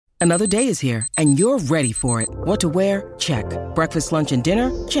Another day is here, and you're ready for it. What to wear? Check. Breakfast, lunch, and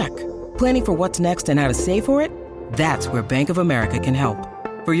dinner? Check. Planning for what's next and how to save for it? That's where Bank of America can help.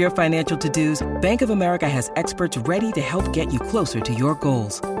 For your financial to-dos, Bank of America has experts ready to help get you closer to your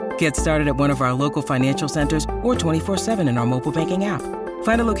goals. Get started at one of our local financial centers or 24/7 in our mobile banking app.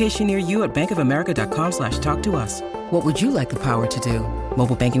 Find a location near you at bankofamerica.com/talktous. What would you like the power to do?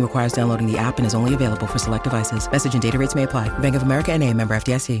 Mobile banking requires downloading the app and is only available for select devices. Message and data rates may apply. Bank of America N.A., member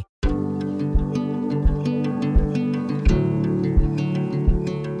FDIC.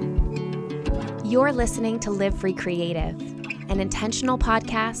 You're listening to Live Free Creative, an intentional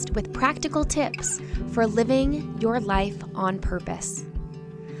podcast with practical tips for living your life on purpose.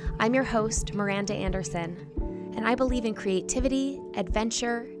 I'm your host, Miranda Anderson, and I believe in creativity,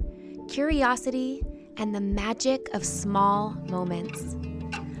 adventure, curiosity, and the magic of small moments.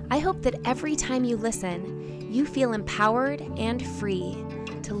 I hope that every time you listen, you feel empowered and free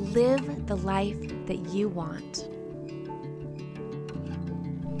to live the life that you want.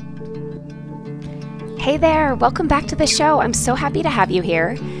 Hey there, welcome back to the show. I'm so happy to have you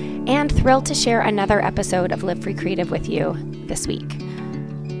here and thrilled to share another episode of Live Free Creative with you this week.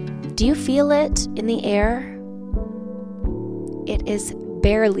 Do you feel it in the air? It is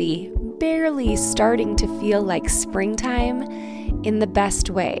barely starting to feel like springtime in the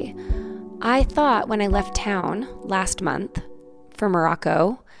best way. I thought when I left town last month for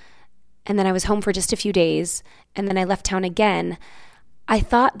Morocco, and then I was home for just a few days, and then I left town again, I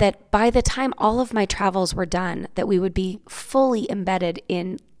thought that by the time all of my travels were done, that we would be fully embedded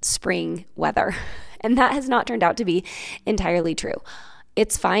in spring weather. And that has not turned out to be entirely true.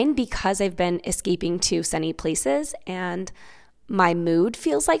 It's fine because I've been escaping to sunny places and my mood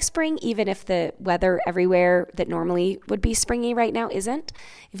feels like spring, even if the weather everywhere that normally would be springy right now isn't.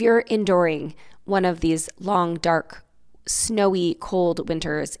 If you're enduring one of these long, dark, snowy, cold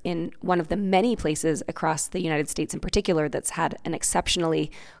winters in one of the many places across the United States in particular that's had an exceptionally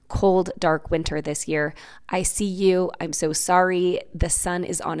cold, dark winter this year, I see you. I'm so sorry. The sun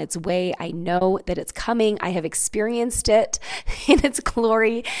is on its way. I know that it's coming. I have experienced it in its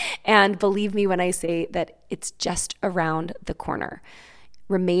glory. And believe me when I say that it's just around the corner.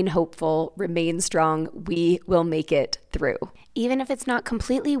 Remain hopeful, remain strong. We will make it through. Even if it's not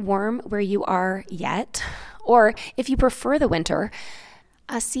completely warm where you are yet, or if you prefer the winter,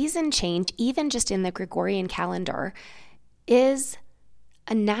 a season change, even just in the Gregorian calendar, is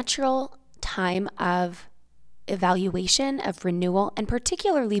a natural time of evaluation, of renewal, and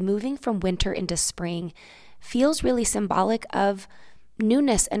particularly moving from winter into spring feels really symbolic of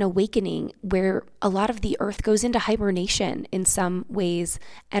newness and awakening, where a lot of the earth goes into hibernation in some ways,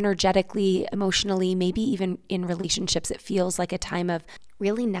 energetically, emotionally, maybe even in relationships. It feels like a time of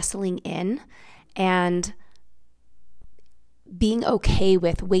really nestling in and being okay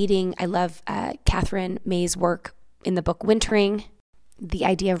with waiting. I love Catherine May's work in the book Wintering, the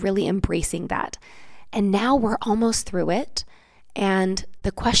idea of really embracing that. And now we're almost through it. And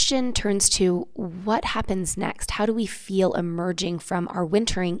the question turns to what happens next? How do we feel emerging from our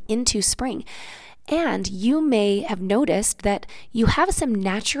wintering into spring? And you may have noticed that you have some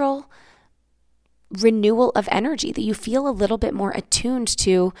natural renewal of energy, that you feel a little bit more attuned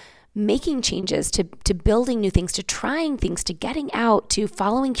to making changes, to building new things, to trying things, to getting out, to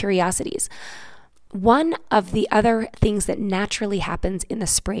following curiosities. One of the other things that naturally happens in the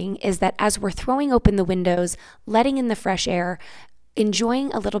spring is that as we're throwing open the windows, letting in the fresh air,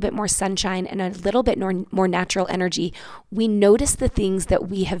 enjoying a little bit more sunshine and a little bit more natural energy, we notice the things that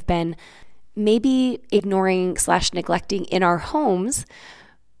we have been maybe ignoring / neglecting in our homes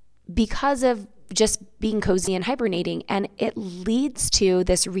because of just being cozy and hibernating. And it leads to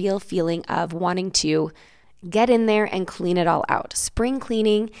this real feeling of wanting to get in there and clean it all out. Spring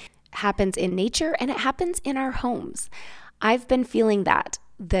cleaning happens in nature and it happens in our homes. I've been feeling that,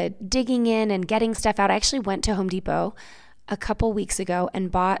 the digging in and getting stuff out. I actually went to Home Depot a couple weeks ago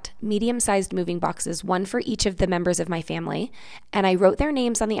and bought medium-sized moving boxes, one for each of the members of my family. And I wrote their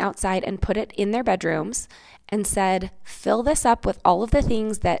names on the outside and put it in their bedrooms and said, fill this up with all of the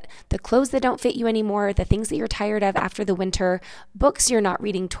things that, the clothes that don't fit you anymore, the things that you're tired of after the winter, books you're not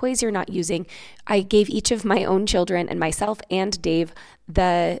reading, toys you're not using. I gave each of my own children and myself and Dave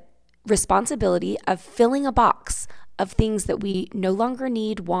the responsibility of filling a box of things that we no longer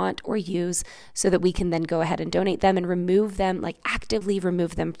need, want, or use so that we can then go ahead and donate them and remove them, like actively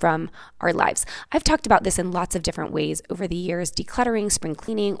remove them from our lives. I've talked about this in lots of different ways over the years: decluttering, spring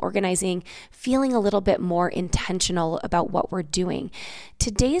cleaning, organizing, feeling a little bit more intentional about what we're doing.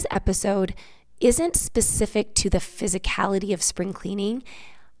 Today's episode isn't specific to the physicality of spring cleaning.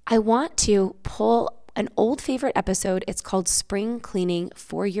 I want to pull an old favorite episode. It's called Spring Cleaning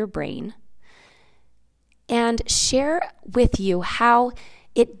for Your Brain, and share with you how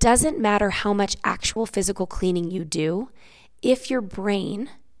it doesn't matter how much actual physical cleaning you do. If your brain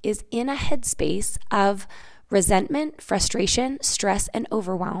is in a headspace of resentment, frustration, stress, and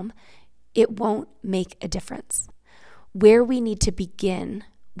overwhelm, it won't make a difference. Where we need to begin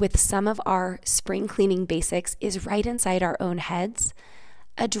with some of our spring cleaning basics is right inside our own heads,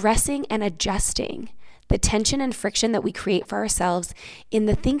 addressing and adjusting the tension and friction that we create for ourselves in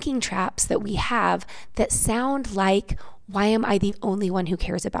the thinking traps that we have that sound like, why am I the only one who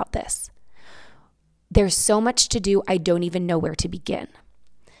cares about this? There's so much to do, I don't even know where to begin.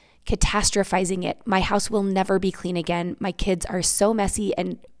 Catastrophizing it. My house will never be clean again. My kids are so messy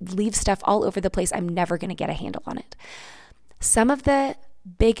and leave stuff all over the place. I'm never going to get a handle on it. Some of the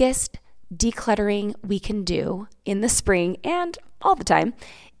biggest decluttering we can do in the spring and all the time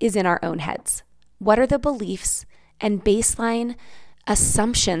is in our own heads. What are the beliefs and baseline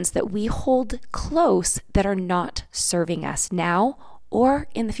assumptions that we hold close that are not serving us now or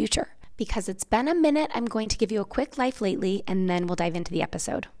in the future? Because it's been a minute, I'm going to give you a quick life lately, and then we'll dive into the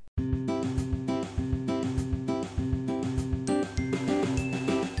episode.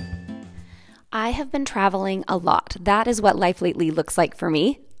 I have been traveling a lot. That is what life lately looks like for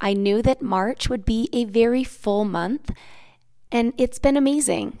me. I knew that March would be a very full month, and it's been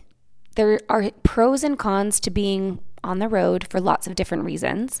amazing. There are pros and cons to being on the road for lots of different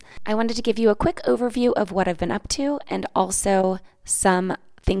reasons. I wanted to give you a quick overview of what I've been up to and also some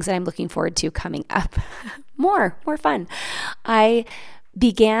things that I'm looking forward to coming up. More fun. I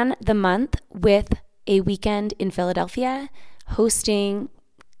began the month with a weekend in Philadelphia, hosting,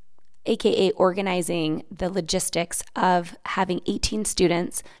 aka organizing the logistics of having 18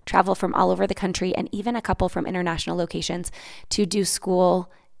 students travel from all over the country and even a couple from international locations to do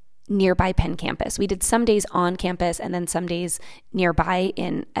school nearby Penn campus. We did some days on campus and then some days nearby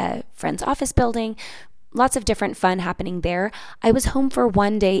in a friend's office building. Lots of different fun happening there. I was home for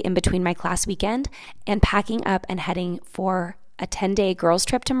one day in between my class weekend and packing up and heading for a 10-day girls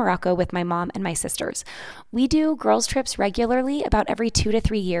trip to Morocco with my mom and my sisters. We do girls trips regularly, about every 2 to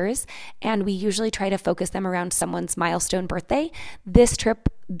 3 years, and we usually try to focus them around someone's milestone birthday. This trip,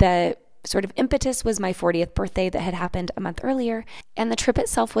 the sort of impetus was my 40th birthday that had happened a month earlier, and the trip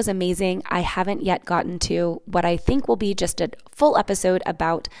itself was amazing. I haven't yet gotten to what I think will be just a full episode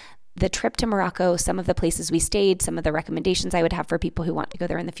about the trip to Morocco, some of the places we stayed, some of the recommendations I would have for people who want to go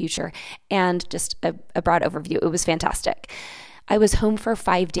there in the future, and just a broad overview. It was fantastic. I was home for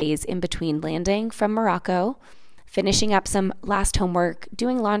 5 days in between landing from Morocco, finishing up some last homework,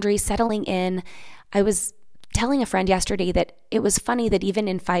 doing laundry, settling in. I was telling a friend yesterday that it was funny that even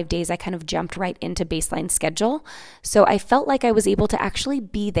in 5 days, I kind of jumped right into baseline schedule. So I felt like I was able to actually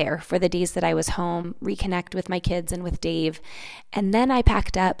be there for the days that I was home, reconnect with my kids and with Dave. And then I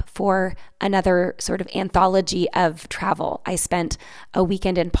packed up for another sort of anthology of travel. I spent a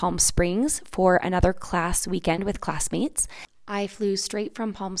weekend in Palm Springs for another class weekend with classmates. I flew straight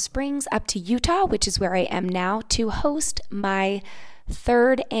from Palm Springs up to Utah, which is where I am now, to host my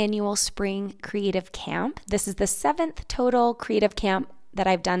 3rd annual spring creative camp. This is the 7th total creative camp that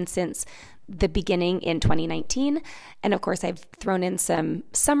I've done since the beginning in 2019. And of course, I've thrown in some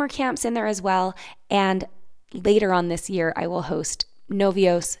summer camps in there as well. And later on this year, I will host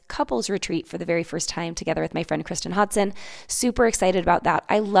Novios couples retreat for the very first time together with my friend Kristen Hodson. Super excited about that.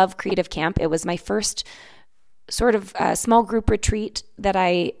 I love creative camp. It was my first sort of small group retreat that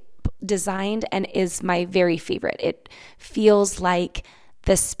I designed and is my very favorite. It feels like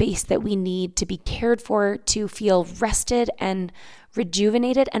the space that we need to be cared for, to feel rested and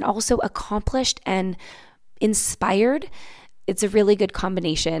rejuvenated and also accomplished and inspired. It's a really good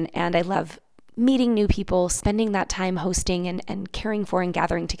combination, and I love meeting new people, spending that time hosting and caring for and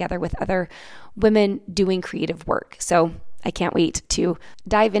gathering together with other women doing creative work. So I can't wait to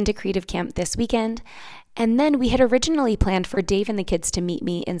dive into creative camp this weekend. And then we had originally planned for Dave and the kids to meet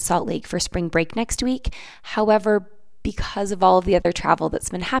me in Salt Lake for spring break next week. However, because of all of the other travel that's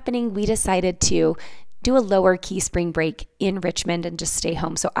been happening, we decided to do a lower key spring break in Richmond and just stay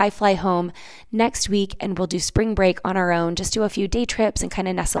home. So I fly home next week and we'll do spring break on our own, just do a few day trips and kind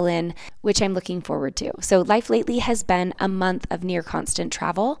of nestle in, which I'm looking forward to. So life lately has been a month of near constant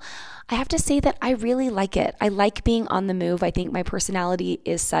travel. I have to say that I really like it. I like being on the move. I think my personality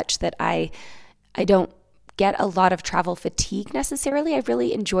is such that I don't get a lot of travel fatigue necessarily. I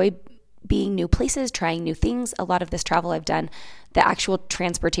really enjoy being new places, trying new things. A lot of this travel I've done the actual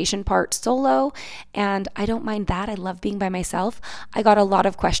transportation part solo, and I don't mind that. I love being by myself. I got a lot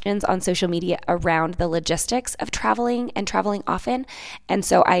of questions on social media around the logistics of traveling and traveling often, and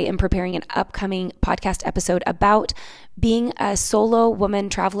so I am preparing an upcoming podcast episode about being a solo woman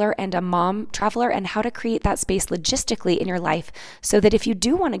traveler and a mom traveler and how to create that space logistically in your life so that if you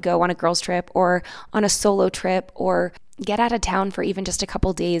do want to go on a girls trip or on a solo trip or get out of town for even just a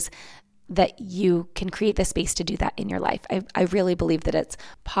couple days, that you can create the space to do that in your life. I really believe that it's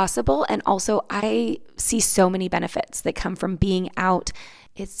possible. And also I see so many benefits that come from being out,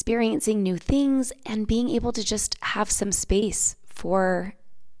 experiencing new things, and being able to just have some space for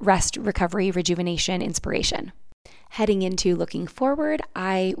rest, recovery, rejuvenation, inspiration. Heading into looking forward,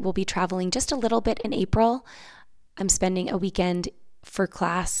 I will be traveling just a little bit in April. I'm spending a weekend for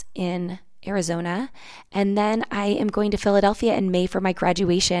class in Arizona, and then I am going to Philadelphia in May for my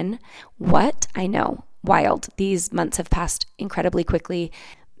graduation. What? I know, wild. These months have passed incredibly quickly.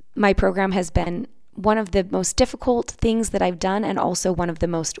 My program has been one of the most difficult things that I've done and also one of the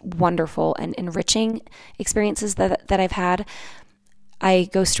most wonderful and enriching experiences that I've had. I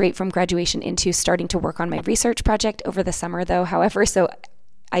go straight from graduation into starting to work on my research project over the summer though, however, so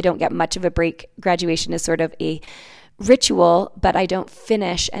I don't get much of a break. Graduation is sort of a ritual, but I don't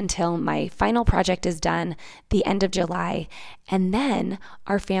finish until my final project is done the end of July. And then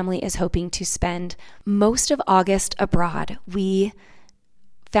our family is hoping to spend most of August abroad. We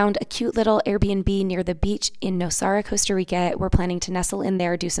found a cute little Airbnb near the beach in Nosara, Costa Rica. We're planning to nestle in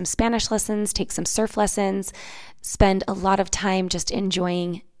there, do some Spanish lessons, take some surf lessons, spend a lot of time just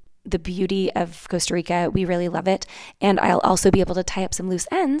enjoying the beauty of Costa Rica. We really love it. And I'll also be able to tie up some loose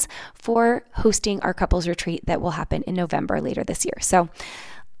ends for hosting our couples retreat that will happen in November later this year. So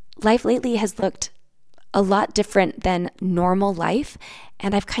life lately has looked a lot different than normal life.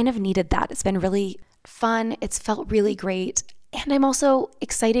 And I've kind of needed that. It's been really fun. It's felt really great. And I'm also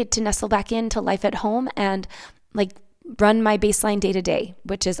excited to nestle back into life at home and run my baseline day to day,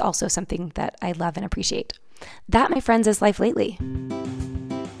 which is also something that I love and appreciate. That, my friends, is life lately.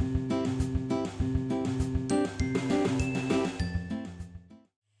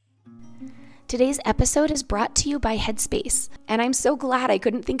 Today's episode is brought to you by Headspace, and I'm so glad I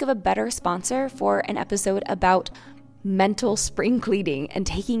couldn't think of a better sponsor for an episode about mental spring cleaning and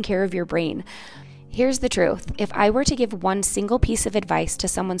taking care of your brain. Here's the truth. If I were to give one single piece of advice to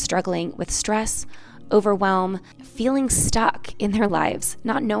someone struggling with stress, overwhelm, feeling stuck in their lives,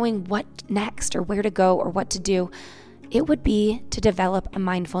 not knowing what next or where to go or what to do, it would be to develop a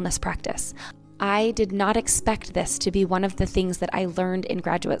mindfulness practice. I did not expect this to be one of the things that I learned in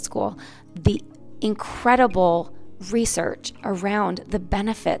graduate school. The incredible research around the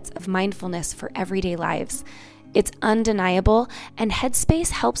benefits of mindfulness for everyday lives. It's undeniable, and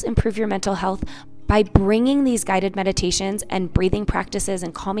Headspace helps improve your mental health by bringing these guided meditations and breathing practices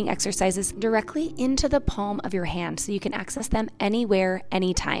and calming exercises directly into the palm of your hand so you can access them anywhere,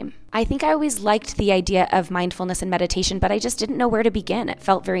 anytime. I think I always liked the idea of mindfulness and meditation, but I just didn't know where to begin. It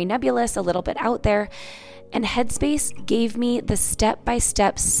felt very nebulous, a little bit out there. And Headspace gave me the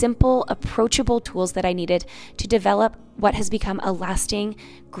step-by-step, simple, approachable tools that I needed to develop what has become a lasting,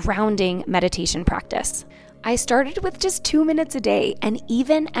 grounding meditation practice. I started with just 2 minutes a day, and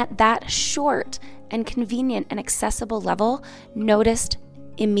even at that short and convenient and accessible level, noticed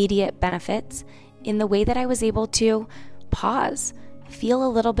immediate benefits in the way that I was able to pause, feel a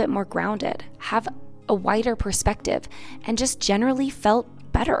little bit more grounded, have a wider perspective, and just generally felt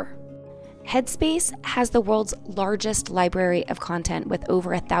better. Headspace has the world's largest library of content with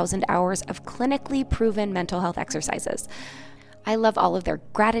over 1,000 hours of clinically proven mental health exercises. I love all of their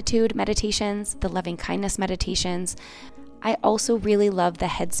gratitude meditations, the loving kindness meditations. I also really love the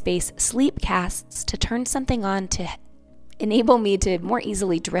Headspace sleep casts to turn something on to enable me to more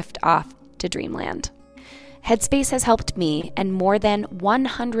easily drift off to dreamland. Headspace has helped me and more than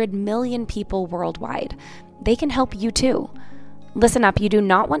 100 million people worldwide. They can help you too. Listen up, you do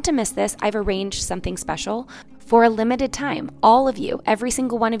not want to miss this. I've arranged something special. For a limited time, all of you, every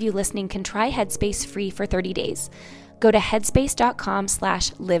single one of you listening, can try Headspace free for 30 days. Go to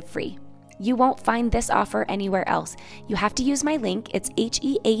headspace.com/livefree. You won't find this offer anywhere else. You have to use my link. It's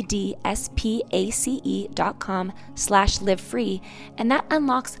headspace.com/livefree, and that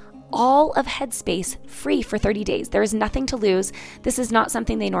unlocks all of Headspace free for 30 days. There is nothing to lose. This is not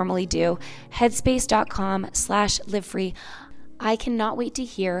something they normally do. Headspace.com/livefree. I cannot wait to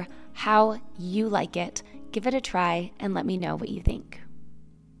hear how you like it. Give it a try and let me know what you think.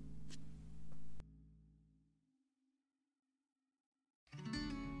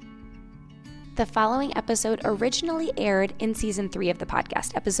 The following episode originally aired in season 3 of the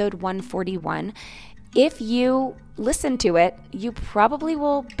podcast, episode 141. If you listen to it, you probably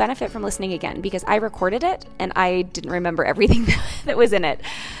will benefit from listening again because I recorded it and I didn't remember everything that was in it.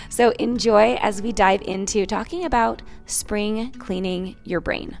 So enjoy as we dive into talking about spring cleaning your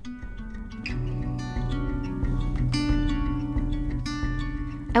brain.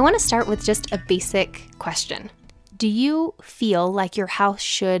 I want to start with just a basic question. Do you feel like your house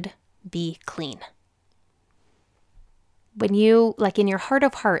should be clean? When you, like in your heart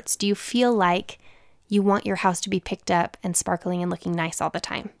of hearts, do you feel like you want your house to be picked up and sparkling and looking nice all the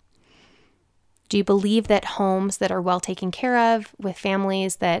time? Do you believe that homes that are well taken care of, with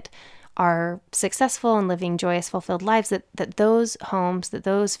families that are successful and living joyous, fulfilled lives, that those homes, that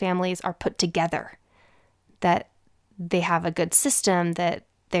those families are put together, that they have a good system, that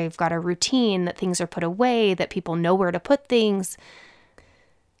they've got a routine, that things are put away, that people know where to put things?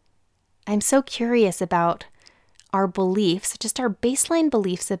 I'm so curious about our beliefs, just our baseline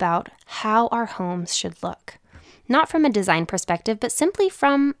beliefs about how our homes should look. Not from a design perspective, but simply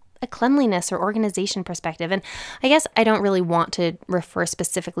from a cleanliness or organization perspective. And I guess I don't really want to refer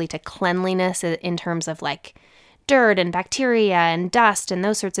specifically to cleanliness in terms of like dirt and bacteria and dust and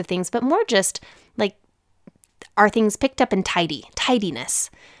those sorts of things, but more just like, are things picked up and tidiness?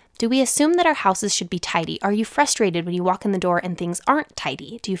 Do we assume that our houses should be tidy? Are you frustrated when you walk in the door and things aren't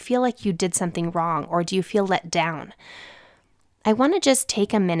tidy? Do you feel like you did something wrong, or do you feel let down? I want to just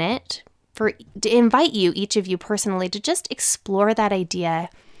take a minute to invite you, each of you personally, to just explore that idea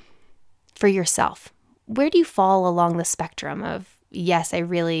for yourself. Where do you fall along the spectrum of, yes, I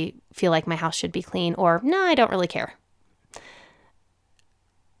really feel like my house should be clean, or no, I don't really care?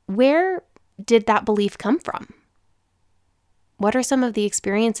 Where did that belief come from? What are some of the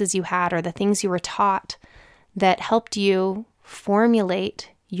experiences you had or the things you were taught that helped you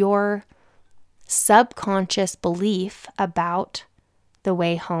formulate your subconscious belief about the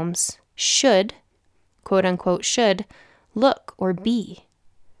way homes should, quote unquote, should look or be?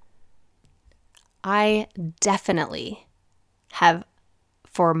 I definitely have,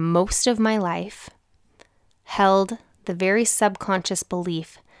 for most of my life, held the very subconscious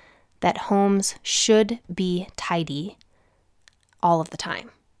belief that homes should be tidy all of the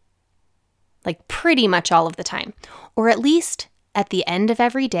time. Like pretty much all of the time. Or at least at the end of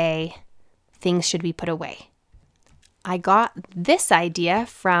every day, things should be put away. I got this idea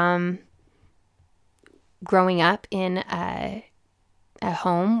from growing up in a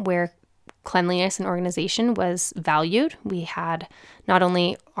home where cleanliness and organization was valued. We had not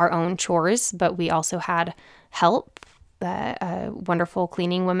only our own chores, but we also had help. A wonderful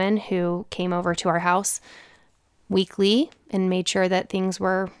cleaning woman who came over to our house weekly and made sure that things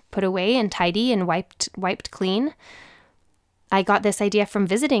were put away and tidy and wiped clean. I got this idea from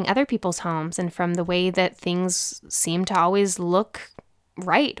visiting other people's homes and from the way that things seemed to always look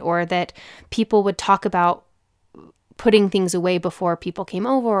right, or that people would talk about putting things away before people came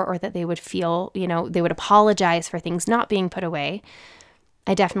over, or that they would feel, they would apologize for things not being put away.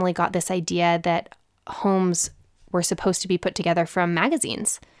 I definitely got this idea that homes were supposed to be put together from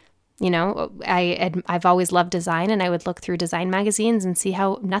magazines. I've always loved design, and I would look through design magazines and see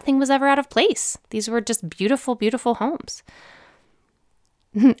how nothing was ever out of place. These were just beautiful, beautiful homes.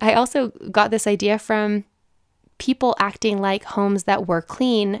 I also got this idea from people acting like homes that were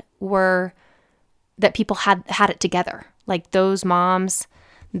clean were that people had it together. Like those moms,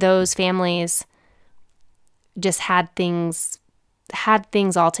 those families just had things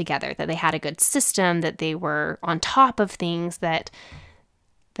all together, that they had a good system, that they were on top of things, that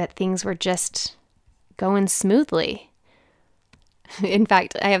things were just going smoothly. In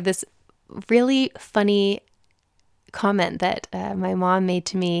fact, I have this really funny comment that my mom made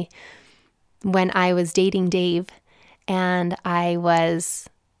to me when I was dating Dave, and I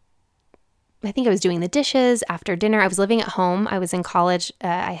think I was doing the dishes after dinner. I was living at home. I was in college.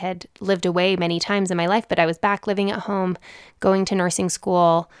 I had lived away many times in my life, but I was back living at home, going to nursing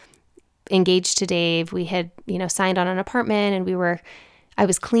school, engaged to Dave. We had, signed on an apartment, and I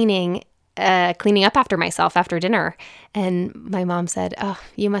was cleaning up after myself after dinner. And my mom said, "Oh,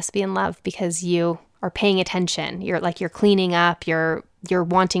 you must be in love because you are paying attention. You're cleaning up, you're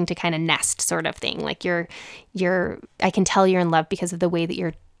wanting to kind of nest sort of thing. Like I can tell you're in love because of the way that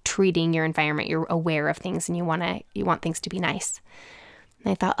you're treating your environment. You're aware of things and you want things to be nice."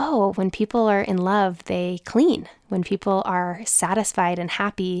 And I thought, oh, when people are in love, they clean. When people are satisfied and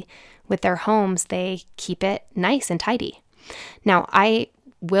happy with their homes, they keep it nice and tidy. Now, I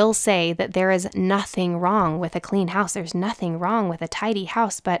will say that there is nothing wrong with a clean house. There's nothing wrong with a tidy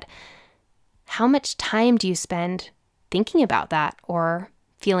house, but how much time do you spend thinking about that or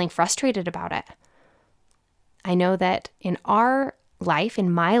feeling frustrated about it. I know that in our life,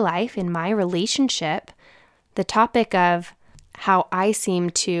 in my relationship, the topic of how I seem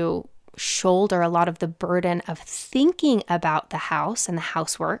to shoulder a lot of the burden of thinking about the house and the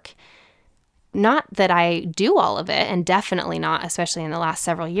housework, not that I do all of it, and definitely not, especially in the last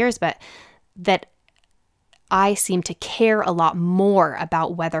several years, but that I seem to care a lot more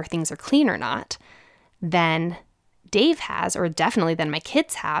about whether things are clean or not than Dave has, or definitely than my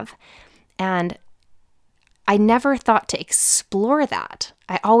kids have. And I never thought to explore that.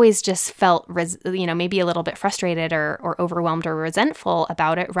 I always just felt, maybe a little bit frustrated or overwhelmed or resentful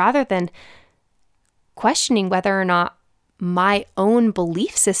about it, rather than questioning whether or not my own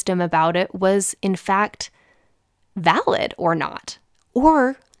belief system about it was in fact valid or not.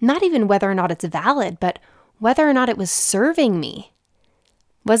 Or not even whether or not it's valid, but whether or not it was serving me.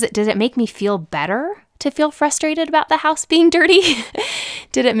 Did it make me feel better to feel frustrated about the house being dirty?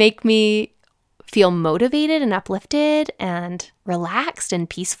 Did it make me feel motivated and uplifted and relaxed and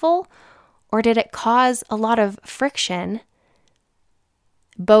peaceful? Or did it cause a lot of friction,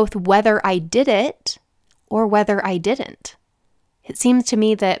 both whether I did it or whether I didn't? It seems to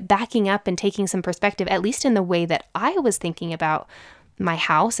me that backing up and taking some perspective, at least in the way that I was thinking about my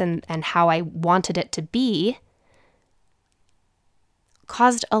house and how I wanted it to be,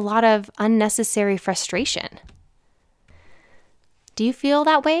 caused a lot of unnecessary frustration. Do you feel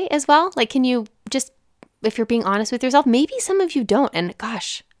that way as well? Like, can you just, if you're being honest with yourself, maybe some of you don't, and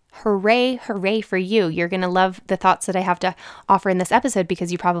gosh, hooray for you. You're going to love the thoughts that I have to offer in this episode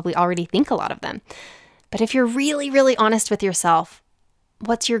because you probably already think a lot of them. But if you're really, really honest with yourself,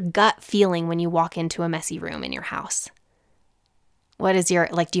 what's your gut feeling when you walk into a messy room in your house? What is do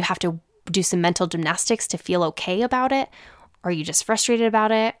you have to do some mental gymnastics to feel okay about it? Or are you just frustrated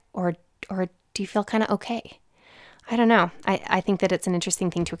about it? Or do you feel kind of okay? I don't know. I think that it's an interesting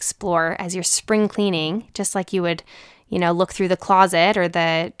thing to explore as you're spring cleaning, just like you would, look through the closet or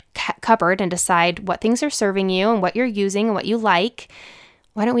the cupboard and decide what things are serving you and what you're using and what you like.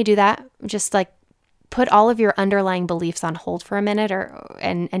 Why don't we do that? Just put all of your underlying beliefs on hold for a minute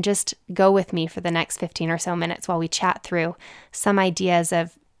and just go with me for the next 15 or so minutes while we chat through some ideas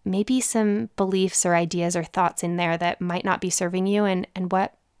of maybe some beliefs or ideas or thoughts in there that might not be serving you and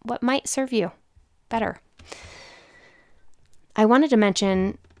what might serve you better. I wanted to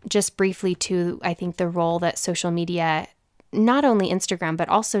mention just briefly too, I think the role that social media, not only Instagram, but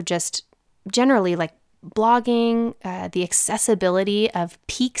also just generally blogging, the accessibility of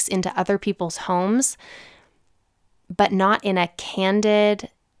peeks into other people's homes, but not in a candid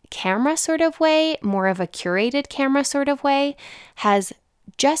camera sort of way, more of a curated camera sort of way, has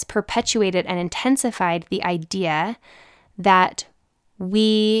just perpetuated and intensified the idea that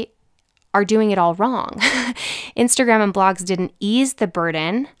we are doing it all wrong. Instagram and blogs didn't ease the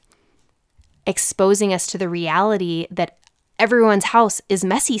burden, exposing us to the reality that everyone's house is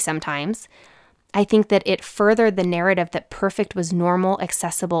messy sometimes. I think that it furthered the narrative that perfect was normal,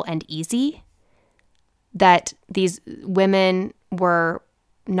 accessible, and easy. That these women were,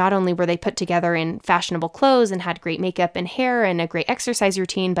 not only were they put together in fashionable clothes and had great makeup and hair and a great exercise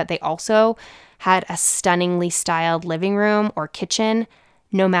routine, but they also had a stunningly styled living room or kitchen,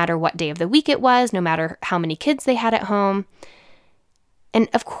 no matter what day of the week it was, no matter how many kids they had at home. And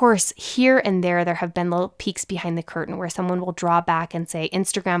of course, here and there have been little peeks behind the curtain where someone will draw back and say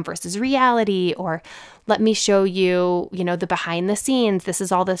Instagram versus reality, or let me show you, the behind the scenes. This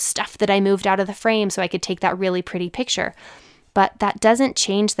is all the stuff that I moved out of the frame so I could take that really pretty picture. But that doesn't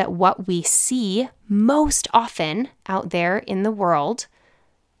change that what we see most often out there in the world,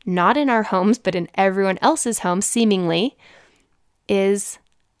 not in our homes, but in everyone else's homes seemingly, is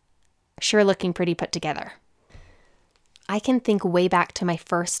sure looking pretty put together. I can think way back to my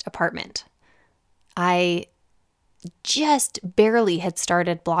first apartment. I just barely had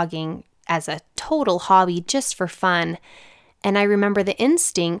started blogging as a total hobby just for fun. And I remember the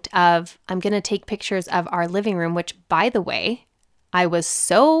instinct of, I'm going to take pictures of our living room, which, by the way, I was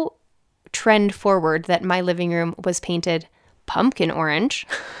so trend forward that my living room was painted pumpkin orange.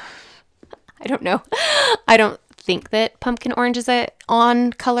 I don't know. I don't think that pumpkin orange is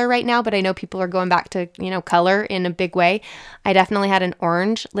on color right now, but I know people are going back to, color in a big way. I definitely had an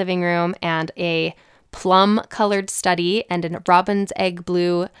orange living room and a plum colored study and a robin's egg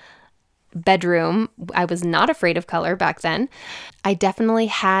blue bedroom. I was not afraid of color back then. I definitely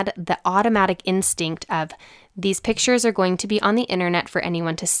had the automatic instinct of, these pictures are going to be on the internet for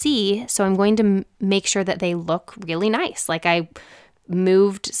anyone to see, so I'm going to make sure that they look really nice. I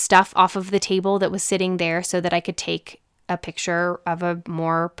moved stuff off of the table that was sitting there so that I could take a picture of a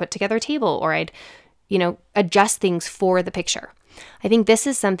more put together table, or I'd, adjust things for the picture. I think this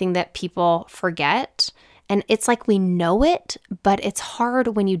is something that people forget. And it's like we know it, but it's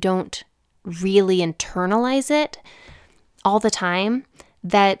hard when you don't really internalize it all the time,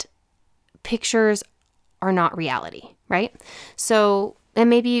 that pictures are not reality, right? So, and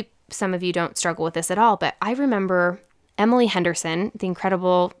maybe some of you don't struggle with this at all, but I remember Emily Henderson, the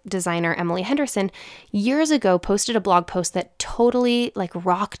incredible designer Emily Henderson, years ago posted a blog post that totally like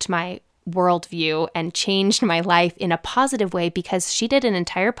rocked my worldview and changed my life in a positive way, because she did an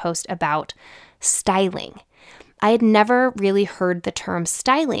entire post about styling. I had never really heard the term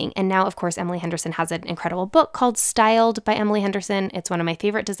styling. And now, of course, Emily Henderson has an incredible book called Styled by Emily Henderson. It's one of my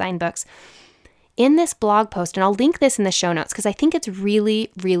favorite design books. In this blog post, and I'll link this in the show notes because I think it's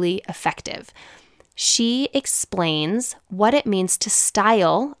really, really effective, she explains what it means to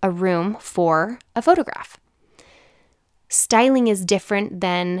style a room for a photograph. Styling is different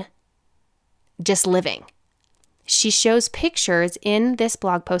than just living. She shows pictures in this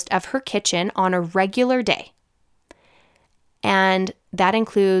blog post of her kitchen on a regular day. And that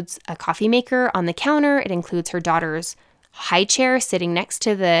includes a coffee maker on the counter. It includes her daughter's high chair sitting next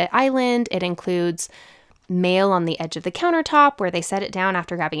to the island. It includes mail on the edge of the countertop where they set it down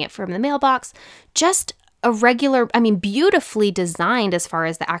after grabbing it from the mailbox. Just a regular, beautifully designed as far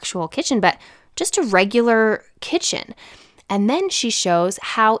as the actual kitchen, but just a regular kitchen. And then she shows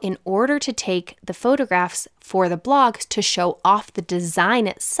how, in order to take the photographs for the blog to show off the design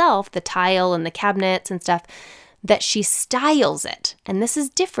itself, the tile and the cabinets and stuff, that she styles it. And this is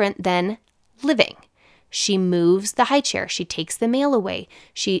different than living. She moves the high chair. She takes the mail away.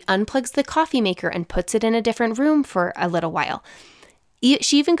 She unplugs the coffee maker and puts it in a different room for a little while.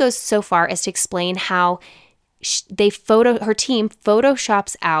 She even goes so far as to explain how her team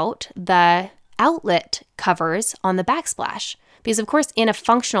photoshops out the outlet covers on the backsplash. Because of course, in a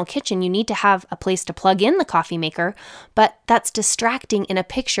functional kitchen, you need to have a place to plug in the coffee maker, but that's distracting in a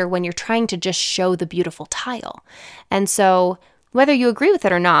picture when you're trying to just show the beautiful tile. And so whether you agree with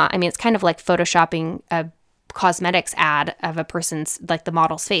it or not, it's kind of like photoshopping a cosmetics ad of a person's, like the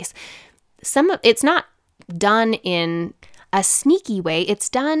model's face. It's not done in a sneaky way. It's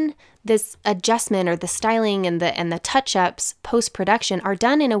done, this adjustment or the styling and the touch-ups post-production are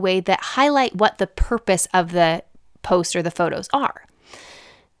done in a way that highlight what the purpose of the post or the photos are.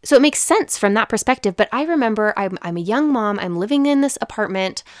 So it makes sense from that perspective. But I remember I'm a young mom. I'm living in this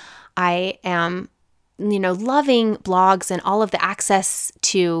apartment. I am, loving blogs and all of the access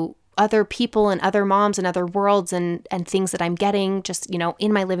to other people and other moms and other worlds and things that I'm getting just,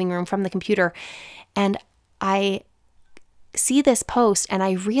 in my living room from the computer. And I see this post and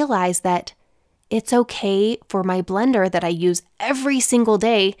I realize that it's okay for my blender that I use every single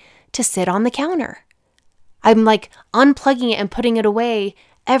day to sit on the counter. I'm like unplugging it and putting it away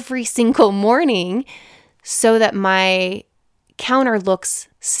every single morning so that my counter looks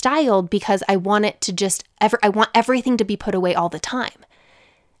styled, because I want it to I want everything to be put away all the time.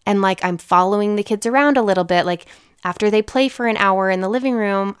 And like I'm following the kids around a little bit, like after they play for an hour in the living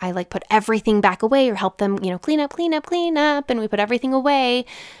room, I like put everything back away or help them, clean up. And we put everything away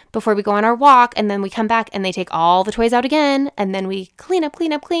before we go on our walk. And then we come back and they take all the toys out again. And then we clean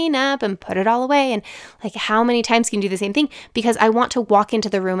up and put it all away. And like, how many times can you do the same thing? Because I want to walk into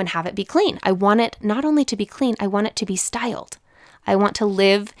the room and have it be clean. I want it not only to be clean, I want it to be styled. I want to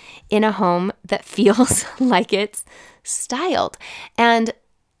live in a home that feels like it's styled. And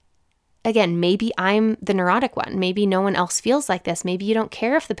again, maybe I'm the neurotic one. Maybe no one else feels like this. Maybe you don't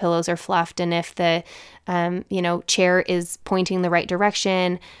care if the pillows are fluffed and if the, chair is pointing the right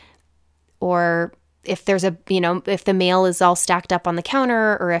direction, or if there's if the mail is all stacked up on the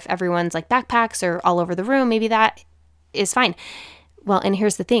counter, or if everyone's like backpacks are all over the room. Maybe that is fine. Well, and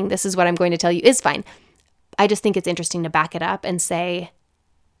here's the thing. This is what I'm going to tell you is fine. I just think it's interesting to back it up and say,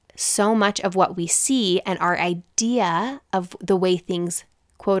 so much of what we see and our idea of the way things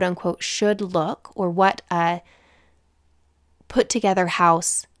quote unquote should look, or what a put together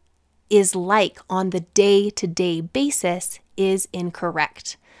house is like on the day-to-day basis, is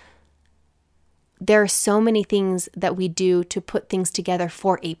incorrect. There are so many things that we do to put things together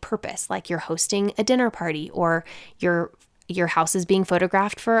for a purpose, like you're hosting a dinner party, or your house is being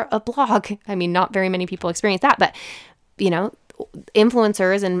photographed for a blog. Not very many people experience that, but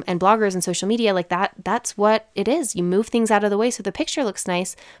influencers and bloggers and social media, like that's what it is. You move things out of the way so the picture looks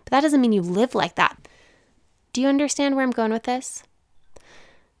nice, but that doesn't mean you live like that. Do you understand where I'm going with this?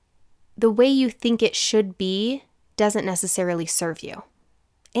 The way you think it should be doesn't necessarily serve you.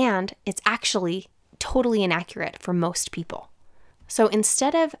 And it's actually totally inaccurate for most people. So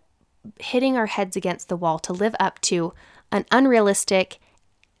instead of hitting our heads against the wall to live up to an unrealistic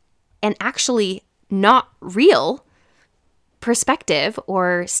and actually not real perspective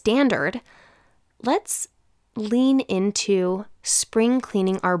or standard, let's lean into spring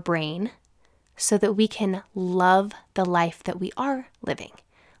cleaning our brain so that we can love the life that we are living,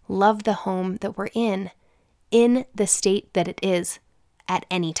 love the home that we're in the state that it is at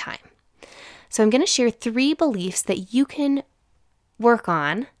any time. So I'm going to share 3 beliefs that you can work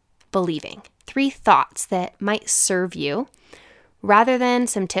on believing, 3 thoughts that might serve you, rather than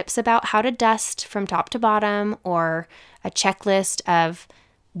some tips about how to dust from top to bottom or a checklist of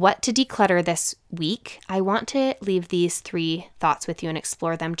what to declutter this week. I want to leave these 3 thoughts with you and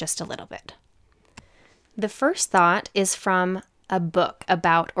explore them just a little bit. The first thought is from a book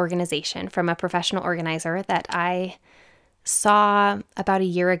about organization from a professional organizer that I saw about a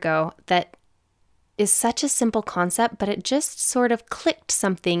year ago that is such a simple concept, but it just sort of clicked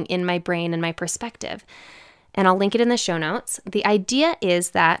something in my brain and my perspective. And I'll link it in the show notes. The idea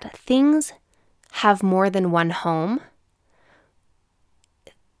is that things have more than one home.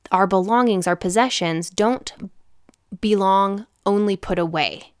 Our belongings, our possessions don't belong only put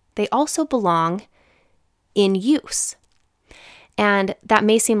away. They also belong in use. And that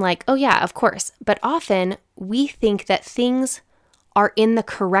may seem like, oh yeah, of course. But often we think that things are in the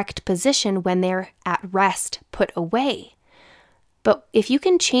correct position when they're at rest, put away. But if you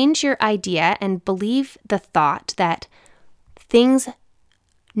can change your idea and believe the thought that things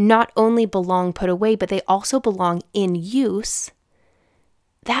not only belong put away, but they also belong in use,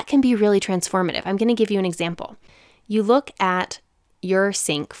 that can be really transformative. I'm going to give you an example. You look at your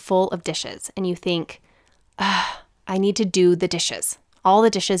sink full of dishes and you think, I need to do the dishes. All the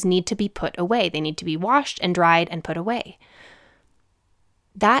dishes need to be put away. They need to be washed and dried and put away.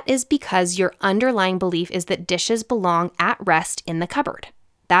 That is because your underlying belief is that dishes belong at rest in the cupboard.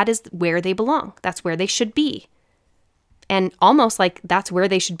 That is where they belong. That's where they should be. And almost like that's where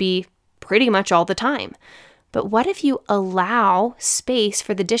they should be pretty much all the time. But what if you allow space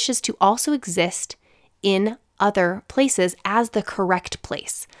for the dishes to also exist in other places as the correct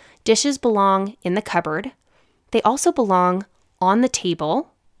place? Dishes belong in the cupboard. They also belong on the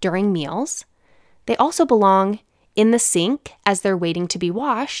table during meals. They also belong in the sink as they're waiting to be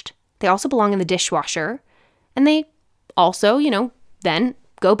washed. They also belong in the dishwasher. And they also, then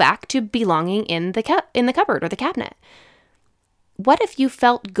go back to belonging in the cupboard or the cabinet. What if you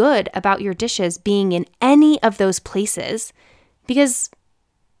felt good about your dishes being in any of those places because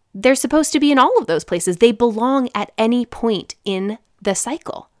they're supposed to be in all of those places? They belong at any point in the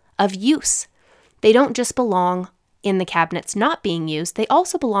cycle of use. They don't just belong in the cabinets not being used, they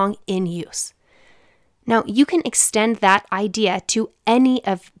also belong in use. Now, you can extend that idea to any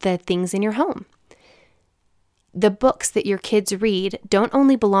of the things in your home. The books that your kids read don't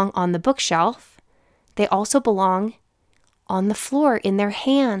only belong on the bookshelf, they also belong on the floor, in their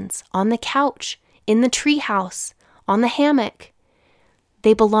hands, on the couch, in the treehouse, on the hammock.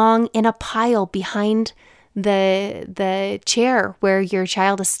 They belong in a pile behind the chair where your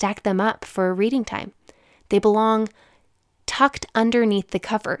child has stacked them up for reading time. They belong tucked underneath the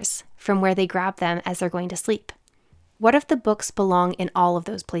covers from where they grab them as they're going to sleep. What if the books belong in all of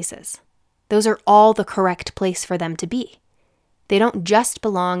those places? Those are all the correct place for them to be. They don't just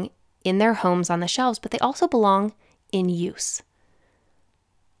belong in their homes on the shelves, but they also belong in use.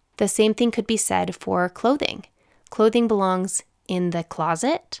 The same thing could be said for clothing. Clothing belongs in the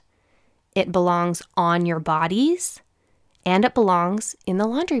closet, it belongs on your bodies, and it belongs in the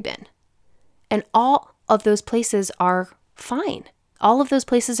laundry bin. And all of those places are fine. All of those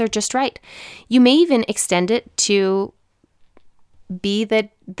places are just right. You may even extend it to be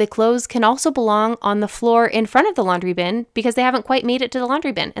that the clothes can also belong on the floor in front of the laundry bin because they haven't quite made it to the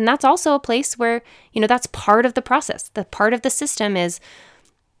laundry bin. And that's also a place where, that's part of the process. The part of the system is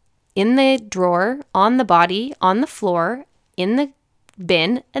in the drawer, on the body, on the floor, in the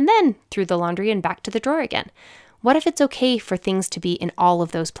bin, and then through the laundry and back to the drawer again. What if it's okay for things to be in all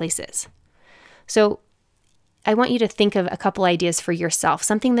of those places? So I want you to think of a couple ideas for yourself,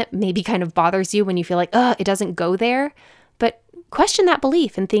 something that maybe kind of bothers you when you feel like, it doesn't go there. But question that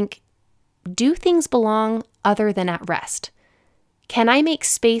belief and think, do things belong other than at rest? Can I make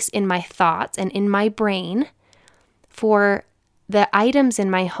space in my thoughts and in my brain for the items in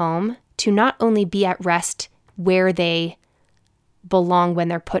my home to not only be at rest where they belong when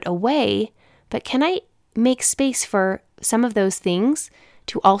they're put away, but can I make space for some of those things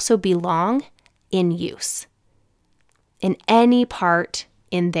to also belong in use, in any part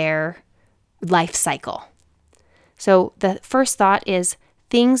in their life cycle? So the first thought is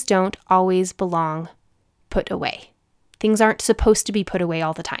things don't always belong put away. Things aren't supposed to be put away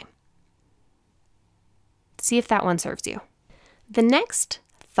all the time. See if that one serves you. The next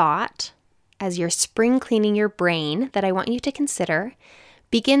thought as you're spring cleaning your brain that I want you to consider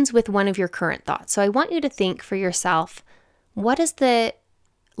begins with one of your current thoughts. So I want you to think for yourself, what is the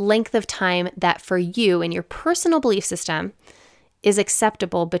length of time that for you and your personal belief system is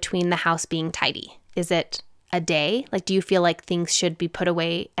acceptable between the house being tidy? Is it a day? Like, do you feel like things should be put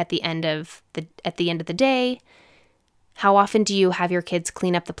away at the end of the day? How often do you have your kids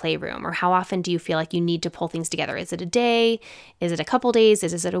clean up the playroom? Or how often do you feel like you need to pull things together? Is it a day? Is it a couple days?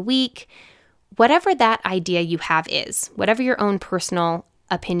 Is it a week? Whatever that idea you have is, whatever your own personal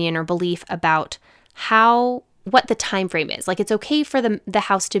opinion or belief about what the time frame is. Like, it's okay for the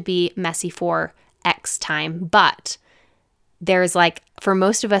house to be messy for X time, but there's for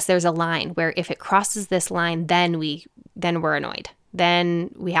most of us, there's a line where if it crosses this line, then we're annoyed.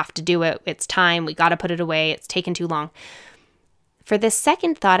 Then we have to do it. It's time. We got to put it away. It's taken too long. For this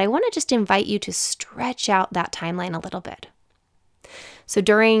second thought, I want to just invite you to stretch out that timeline a little bit. So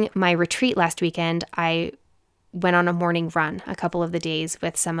during my retreat last weekend, I went on a morning run a couple of the days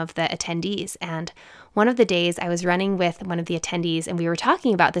with some of the attendees. And one of the days I was running with one of the attendees, and we were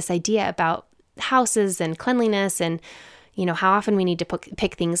talking about this idea about houses and cleanliness and how often we need to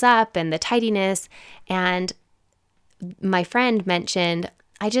pick things up and the tidiness. And my friend mentioned,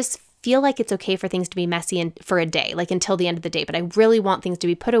 I just feel like it's okay for things to be messy and for a day, like until the end of the day, but I really want things to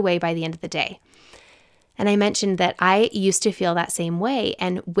be put away by the end of the day. And I mentioned that I used to feel that same way.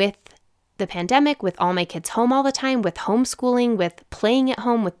 And with the pandemic, with all my kids home all the time, with homeschooling, with playing at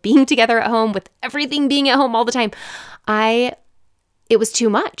home, with being together at home, with everything being at home all the time, it was too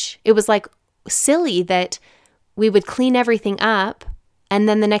much. It was silly that we would clean everything up and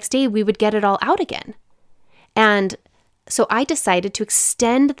then the next day we would get it all out again. And so I decided to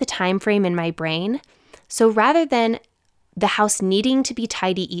extend the time frame in my brain. So rather than the house needing to be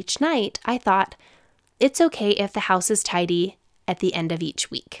tidy each night, I thought it's okay if the house is tidy at the end of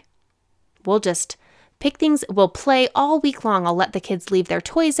each week. We'll just pick things, we'll play all week long. I'll let the kids leave their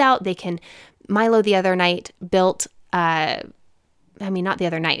toys out. Milo the other night built, not the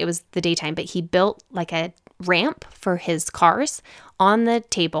other night, it was the daytime, but he built a ramp for his cars on the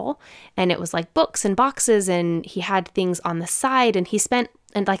table, and it was books and boxes, and he had things on the side, and he spent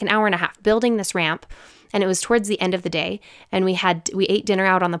an hour and a half building this ramp. And it was towards the end of the day, and we ate dinner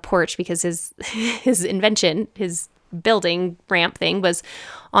out on the porch because his invention, his building ramp thing, was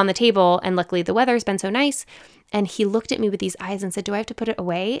on the table, and luckily the weather's been so nice. And he looked at me with these eyes and said, "Do I have to put it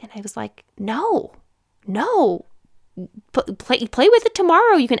away?" And I was like, no, play with it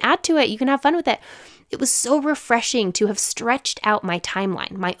tomorrow. You can add to it. You can have fun with it. It was so refreshing to have stretched out my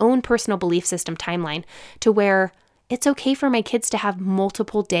timeline, my own personal belief system timeline, to where it's okay for my kids to have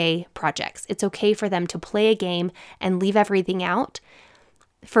multiple day projects. It's okay for them to play a game and leave everything out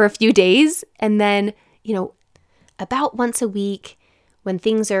for a few days. And then, about once a week, when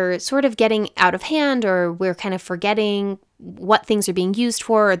things are sort of getting out of hand, or we're kind of forgetting what things are being used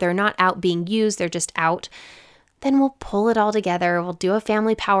for, or they're not out being used, they're just out, then we'll pull it all together. We'll do a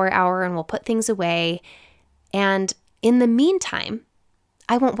family power hour and we'll put things away. And in the meantime,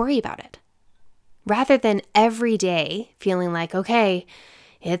 I won't worry about it. Rather than every day feeling like, okay,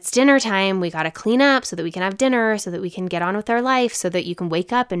 it's dinner time. We got to clean up so that we can have dinner, so that we can get on with our life, so that you can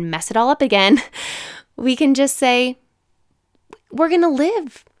wake up and mess it all up again. We can just say, we're going to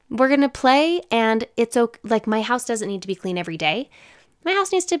live. We're going to play. And it's okay. My house doesn't need to be clean every day. My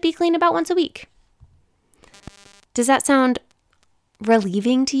house needs to be clean about once a week. Does that sound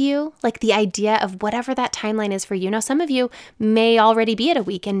relieving to you? The idea of whatever that timeline is for you. Now, some of you may already be at a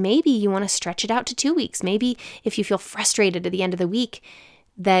week, and maybe you want to stretch it out to 2 weeks. Maybe if you feel frustrated at the end of the week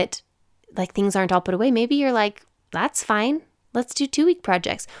that things aren't all put away, maybe you're like, that's fine. Let's do 2-week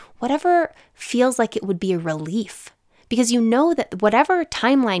projects. Whatever feels like it would be a relief, because you know that whatever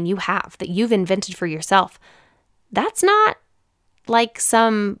timeline you have that you've invented for yourself, that's not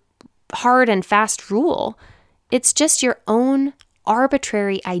some hard and fast rule. It's just your own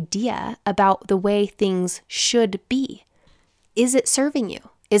arbitrary idea about the way things should be. Is it serving you?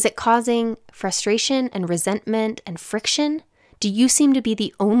 Is it causing frustration and resentment and friction? Do you seem to be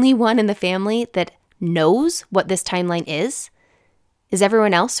the only one in the family that knows what this timeline is? Is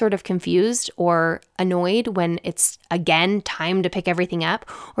everyone else sort of confused or annoyed when it's again time to pick everything up?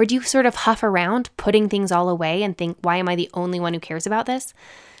 Or do you sort of huff around putting things all away and think, why am I the only one who cares about this?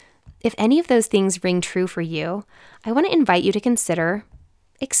 If any of those things ring true for you, I want to invite you to consider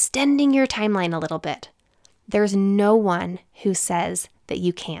extending your timeline a little bit. There's no one who says that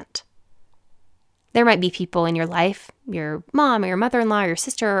you can't. There might be people in your life, your mom or your mother-in-law or your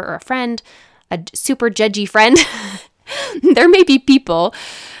sister or a friend, a super judgy friend. There may be people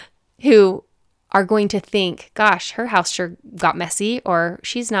who are going to think, gosh, her house sure got messy, or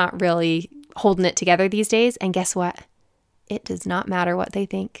she's not really holding it together these days. And guess what? It does not matter what they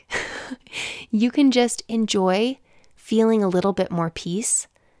think. You can just enjoy feeling a little bit more peace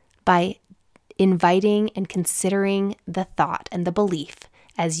by inviting and considering the thought and the belief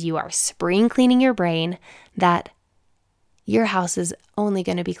as you are spring cleaning your brain that your house is only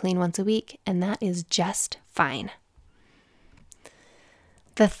going to be clean once a week, and that is just fine.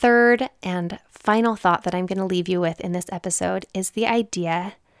 The third and final thought that I'm going to leave you with in this episode is the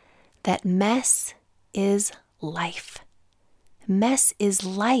idea that mess is life. Mess is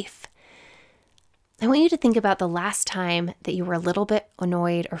life. I want you to think about the last time that you were a little bit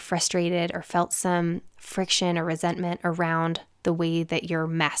annoyed or frustrated or felt some friction or resentment around the way that your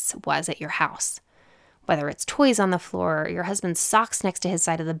mess was at your house. Whether it's toys on the floor, or your husband's socks next to his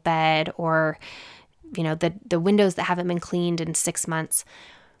side of the bed, or the windows that haven't been cleaned in 6 months.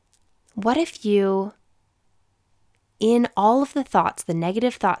 What if you, in all of the thoughts, the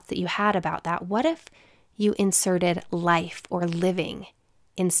negative thoughts that you had about that, what if you inserted life or living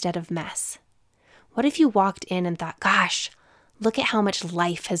instead of mess? What if you walked in and thought, gosh, look at how much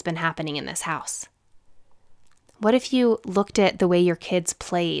life has been happening in this house? What if you looked at the way your kids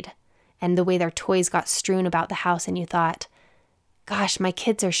played and the way their toys got strewn about the house and you thought, gosh, my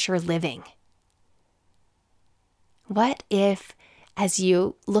kids are sure living? What if, as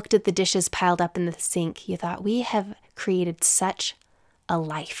you looked at the dishes piled up in the sink, you thought, we have created such a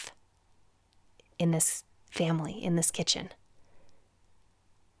life in this family, in this kitchen?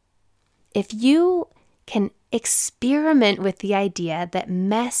 If you can experiment with the idea that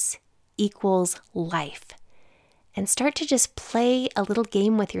mess equals life and start to just play a little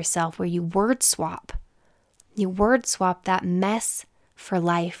game with yourself where you word swap that mess for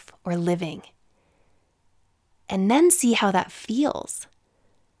life or living, and then see how that feels.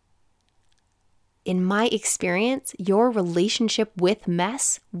 In my experience, your relationship with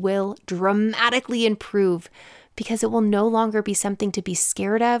mess will dramatically improve because it will no longer be something to be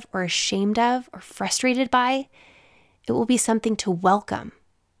scared of or ashamed of or frustrated by. It will be something to welcome,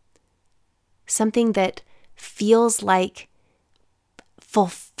 something that feels like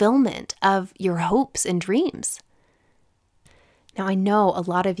fulfillment of your hopes and dreams. Now, I know a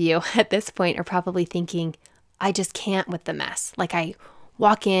lot of you at this point are probably thinking, I just can't with the mess. Like I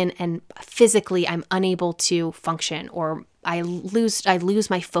walk in and physically I'm unable to function, or I lose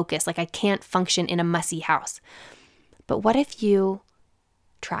my focus. Like I can't function in a messy house. But what if you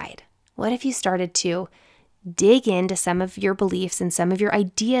tried? What if you started to dig into some of your beliefs and some of your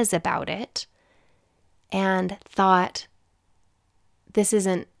ideas about it and thought, this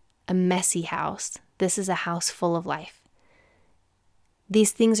isn't a messy house. This is a house full of life.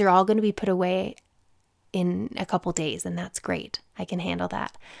 These things are all going to be put away in a couple days, and that's great. I can handle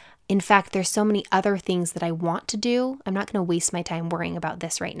that. In fact, there's so many other things that I want to do. I'm not going to waste my time worrying about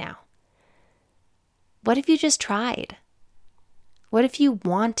this right now. What if you just tried? What if you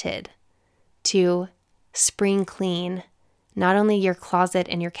wanted to spring clean not only your closet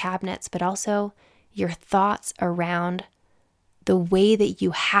and your cabinets, but also your thoughts around the way that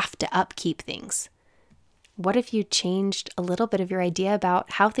you have to upkeep things? What if you changed a little bit of your idea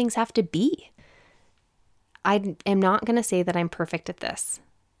about how things have to be? I am not going to say that I'm perfect at this.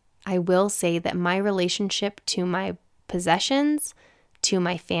 I will say that my relationship to my possessions, to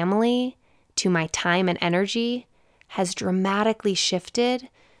my family, to my time and energy has dramatically shifted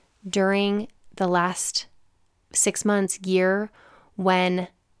during the last 6 months, year, when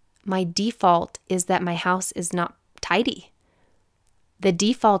my default is that my house is not tidy. The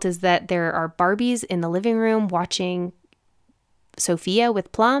default is that there are Barbies in the living room watching Sophia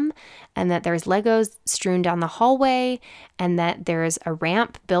with Plum, and that there's Legos strewn down the hallway, and that there's a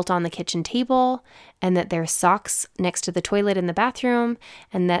ramp built on the kitchen table, and that there's socks next to the toilet in the bathroom,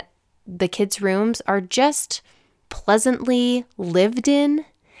 and that the kids' rooms are just pleasantly lived in.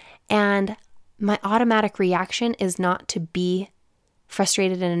 And my automatic reaction is not to be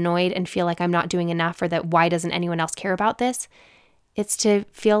frustrated and annoyed and feel like I'm not doing enough, or that why doesn't anyone else care about this? It's to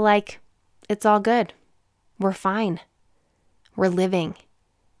feel like it's all good. We're fine. We're living.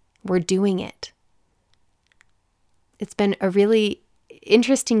 We're doing it. It's been a really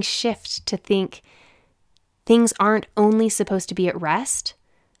interesting shift to think things aren't only supposed to be at rest,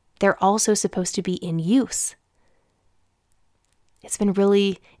 they're also supposed to be in use. It's been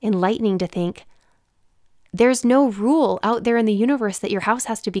really enlightening to think there's no rule out there in the universe that your house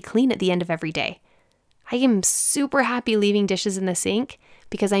has to be clean at the end of every day. I am super happy leaving dishes in the sink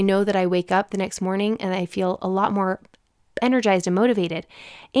because I know that I wake up the next morning and I feel a lot more energized and motivated,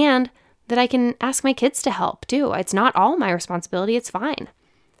 and that I can ask my kids to help too. It's not all my responsibility. It's fine.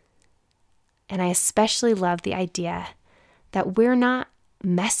 And I especially love the idea that we're not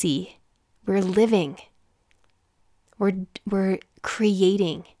messy We're living. We're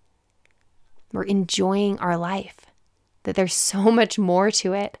creating. We're enjoying our life. That there's so much more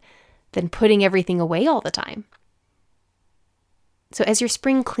to it than putting everything away all the time. So as you're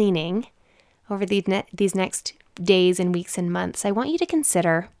spring cleaning over these next days and weeks and months, I want you to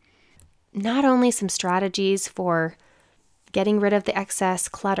consider not only some strategies for getting rid of the excess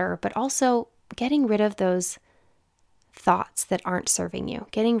clutter, but also getting rid of those thoughts that aren't serving you,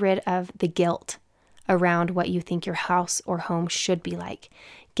 getting rid of the guilt around what you think your house or home should be like,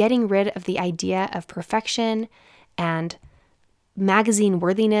 getting rid of the idea of perfection and magazine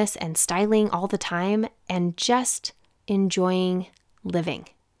worthiness and styling all the time, and just enjoying living.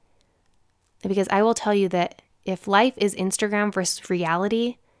 Because I will tell you that if life is Instagram versus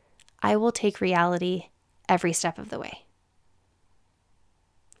reality, I will take reality every step of the way.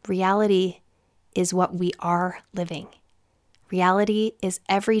 Reality is what we are living. Reality is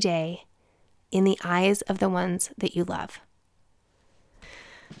every day in the eyes of the ones that you love.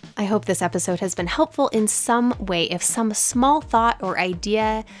 I hope this episode has been helpful in some way. If some small thought or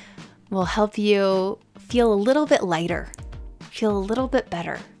idea will help you feel a little bit lighter, feel a little bit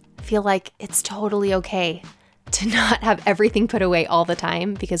better, feel like it's totally okay to not have everything put away all the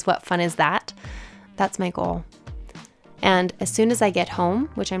time, because what fun is that? That's my goal. And as soon as I get home,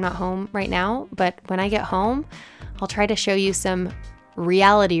 which I'm not home right now, but when I get home, I'll try to show you some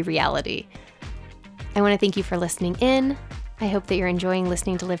reality. I want to thank you for listening in. I hope that you're enjoying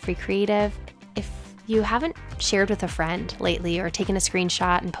listening to Live Free Creative. If you haven't shared with a friend lately or taken a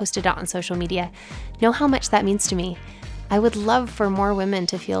screenshot and posted it on social media, know how much that means to me. I would love for more women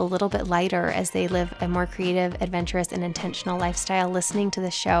to feel a little bit lighter as they live a more creative, adventurous, and intentional lifestyle listening to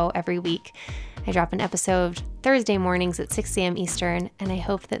this show every week. I drop an episode Thursday mornings at 6 a.m. Eastern, and I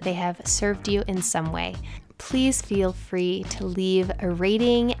hope that they have served you in some way. Please feel free to leave a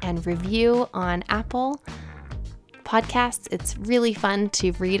rating and review on Apple Podcasts. It's really fun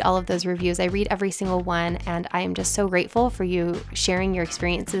to read all of those reviews. I read every single one, and I am just so grateful for you sharing your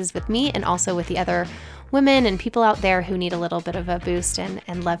experiences with me and also with the other women and people out there who need a little bit of a boost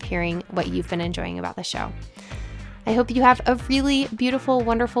and love hearing what you've been enjoying about the show. I hope you have a really beautiful,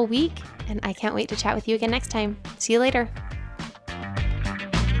 wonderful week, and I can't wait to chat with you again next time. See you later.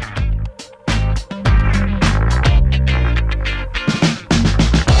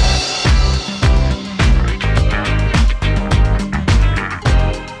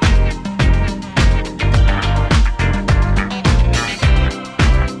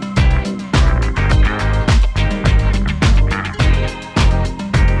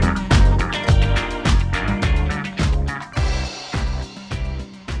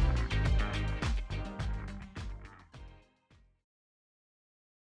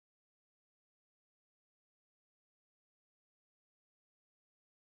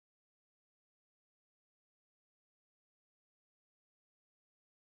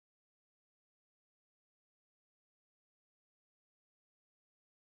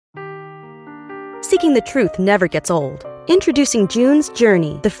 Seeking the truth never gets old. Introducing June's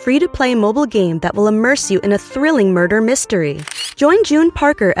Journey, the free-to-play mobile game that will immerse you in a thrilling murder mystery. Join June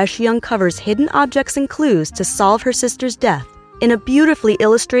Parker as she uncovers hidden objects and clues to solve her sister's death in a beautifully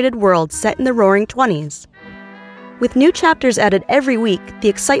illustrated world set in the Roaring '20s. With new chapters added every week, the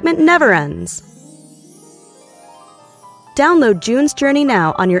excitement never ends. Download June's Journey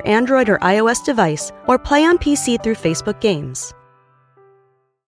now on your Android or iOS device, or play on PC through Facebook Games.